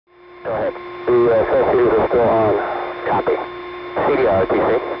Go ahead. The first series are still on. Copy. CDR, TC.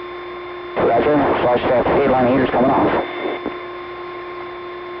 Roger. Flash trap headline heaters coming off.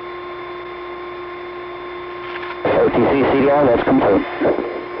 OTC CDR, that's complete.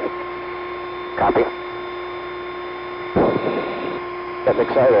 Copy. That's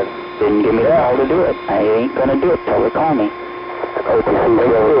excited. Didn't give me the power to do it. I ain't gonna do it till they call me. OTC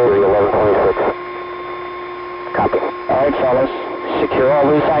 1126. Copy. Alright, fellas. Secure all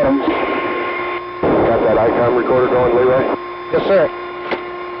loose items. Got that ICOM recorder going, Leroy? Yes, sir.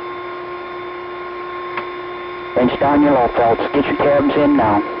 Bench down your low faults. Get your cabs in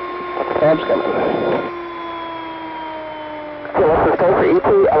now. Cabs coming. Okay, let's just go for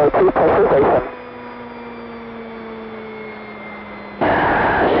E2, LA2 pressurization.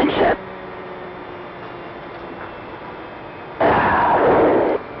 Cinch that.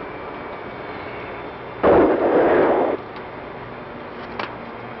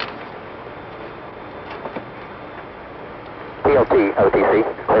 PLT, OTC,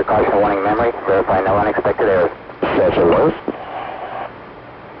 clear caution warning memory, verify no unexpected errors. Session was.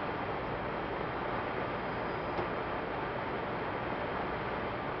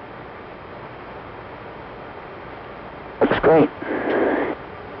 Looks great.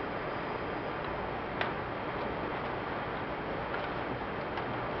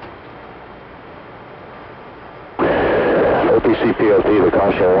 OTC, PLT, the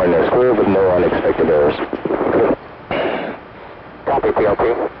caution warning is clear with no unexpected errors. Copy,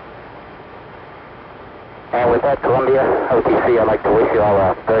 PLT. And with that, Columbia, OTC, I'd like to wish you all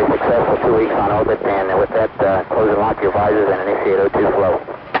a very successful 2 weeks on orbit, and with that, close and lock your visors and initiate O2 flow.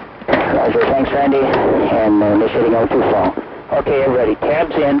 Roger, thanks, Randy. And initiating O2 flow. Okay, everybody,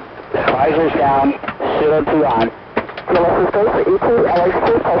 cabs in, visors down, CO2 on. let's go for E2,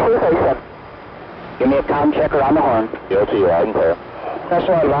 LH2 pressurization. Give me a comm checker on the horn. PLT, loud and clear. That's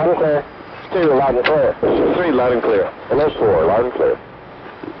one, loud and clear. 2, loud and clear. 3, loud and clear. And there's 4, loud and clear.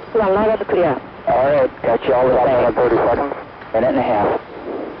 One, loud and clear. All right, got you all the same. 30 seconds. Minute and a half.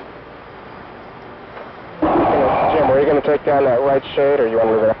 Jim, were you going to take down that right shade, or you want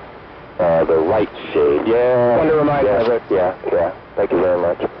to move it? The right shade, yeah. I wanted to remind you of it. Yeah. Thank you very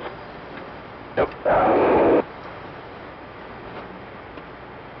much. Yep.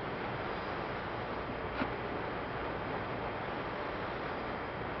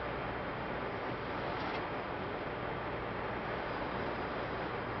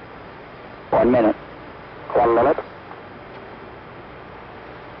 1 minute. 1 minute.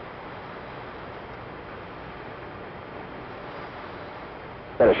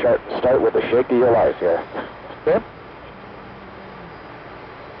 Better start with the shake of your life here. Yep.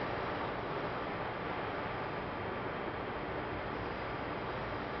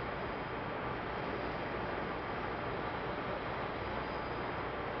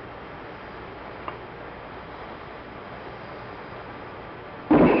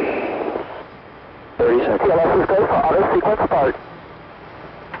 TLS is go for auto sequence start.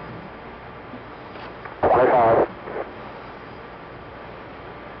 25.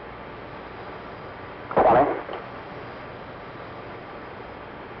 20.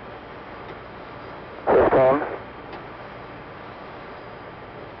 15.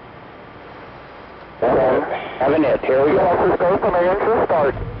 10. Have a net. Here we go. TLS is go for my intro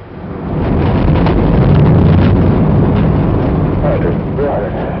start. 100.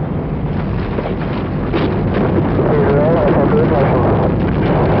 200.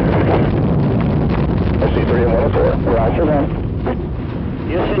 SC3 and 104. Roger that.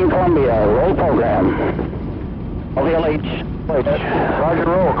 Houston, Columbia, roll program. OVLH. Roger,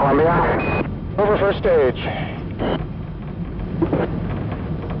 roll, Columbia. Over first stage.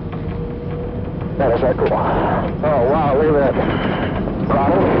 That is that cool. Oh, wow, look at that.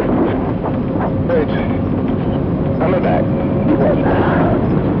 Throttle. Great. Coming back.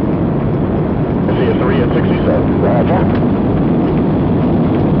 I see a 3 at 67. Roger.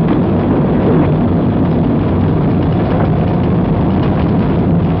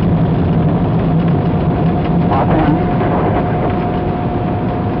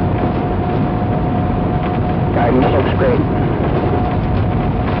 Guidance looks great.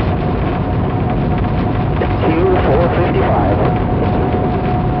 Q455.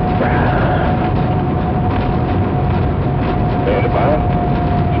 Stand by.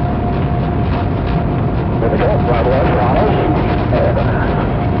 There we go. Throttle up, throttle.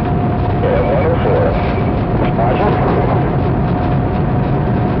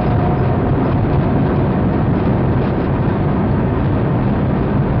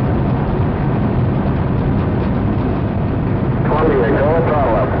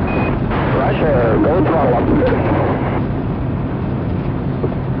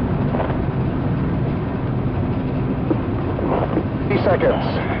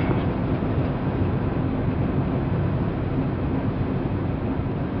 seconds.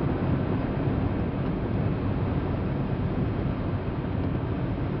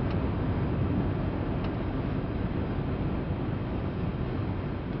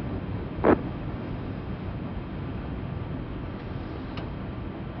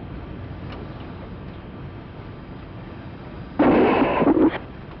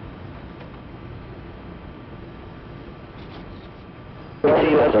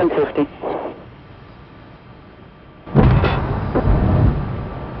 Less than 50.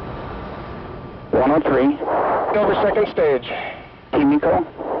 (103). Over second stage. Kimiko.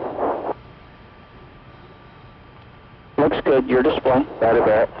 Looks good, your display. Roger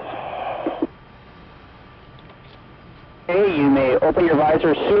that. Okay, you may open your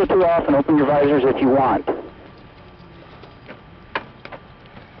visors, CO2 off, and open your visors if you want.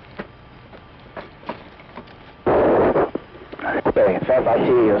 Okay,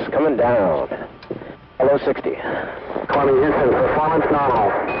 FFIT is coming down. Hello, 60. Columbia Houston, performance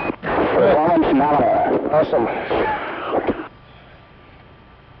nominal. Performance nominal. Awesome.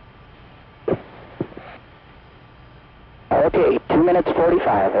 Okay, 2 minutes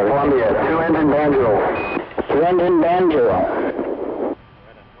 45. Columbia, 2-engine banjo. 2-engine banjo.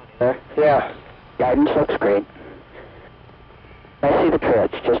 Yeah. Guidance looks great. I see the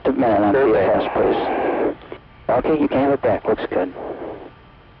treads. Just a minute on VFS, please. Okay, you can have it back. Looks good.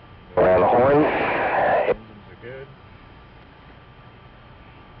 Around the horn. Engines are good.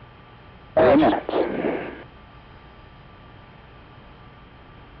 3 minutes.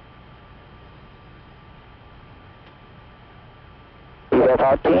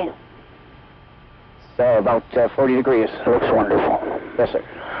 VFRT? So about 40 degrees. Looks wonderful. Yes, sir.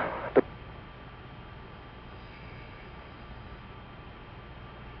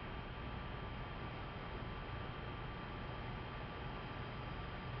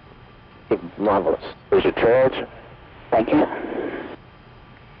 Marvelous. There's your charge. Thank you.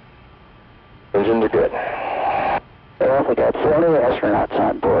 Engines are good. Well, we got 4 new astronauts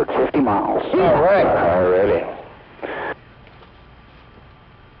on board, 50 miles. All right. Alrighty.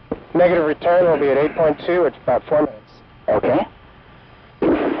 Negative return will be at 8.2. It's about 4 minutes. Okay.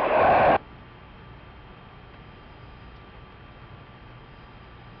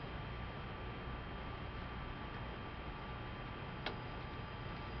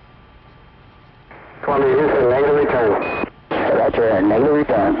 Columbia Houston, negative return. Roger, negative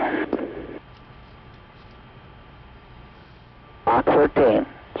return. Mach 14.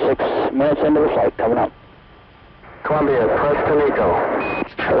 6 minutes into the flight, coming up. Columbia, press to MECO.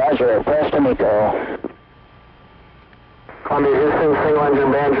 Roger, press to MECO. Columbia Houston,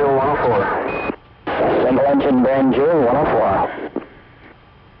 single-engine banjo 104. Single engine banjo 104.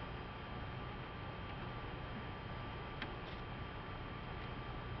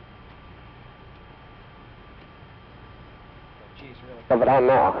 Coming on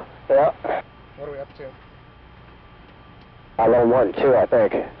now. Yeah. What are we up to? A little more than 2, I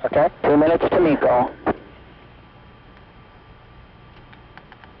think. Okay. 2 minutes to MECO.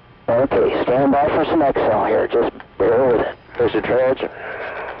 Okay, stand by for some Excel here. Just bear with it. There's your dredge.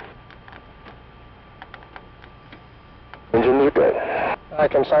 Engines are good. I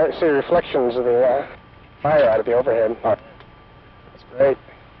can see reflections of the fire out of the overhead. Oh, that's great.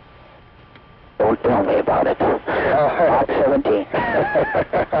 Don't tell me about it. Mach 17.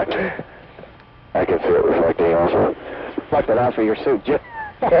 I can see it reflecting also. Reflected off of your suit, Jim.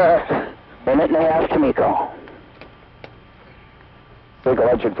 Minute and a half to MECO. Single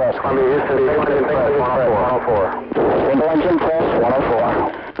engine press. Columbia Houston, single-engine press 104. Single engine press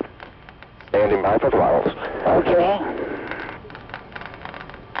 104. Standing by for throttles. Okay.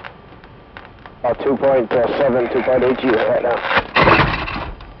 About 2.7, 2.8 G right now.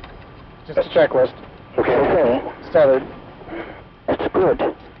 Just a checklist. Okay. Okay. It's tethered. That's good.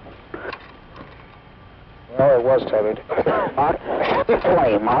 Well, it was tethered. Mark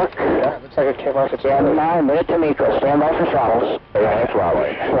 20, Mark. Yeah, looks like it came off its Stand tethered. by, minute to MECO. Stand by for throttles. Yeah,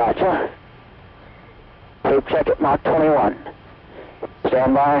 throttling. Roger. Tape check at Mach 21.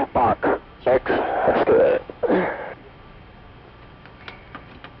 Stand by, Mark. X. That's good.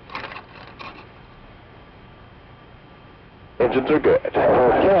 Engines are good.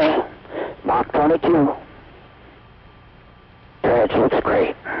 Okay. Mach 22. Dredge looks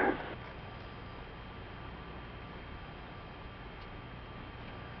great.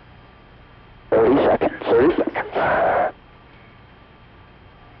 30 seconds. 30 seconds.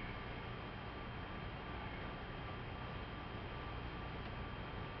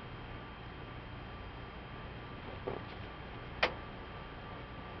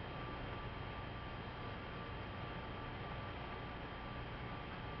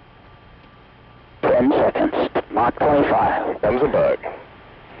 10 seconds. Mach 25. Comes a bug.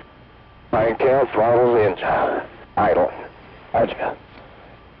 Line count, throttles, engine. Idle. Gotcha.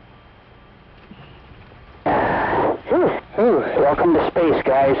 Welcome to space,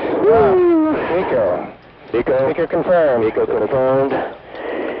 guys. Nico. Nico confirmed. Nico confirmed.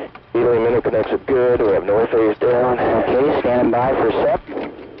 Helium interconnects are good. We have north phase down. Okay, standing by for SEP.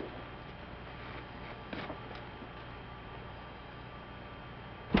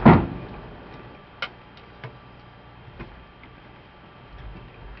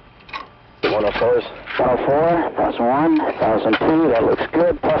 One of fours. 104, 1001, 1002, that looks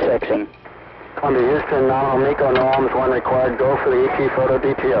good, plus Xing. Columbia Houston, nominal MECO, no arms, 1 required, go for the ET photo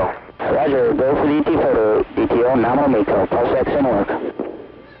DTO. Roger, go for the ET photo, DTO, nominal MECO, plus Xing work.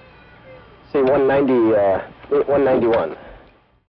 See, 190, 191.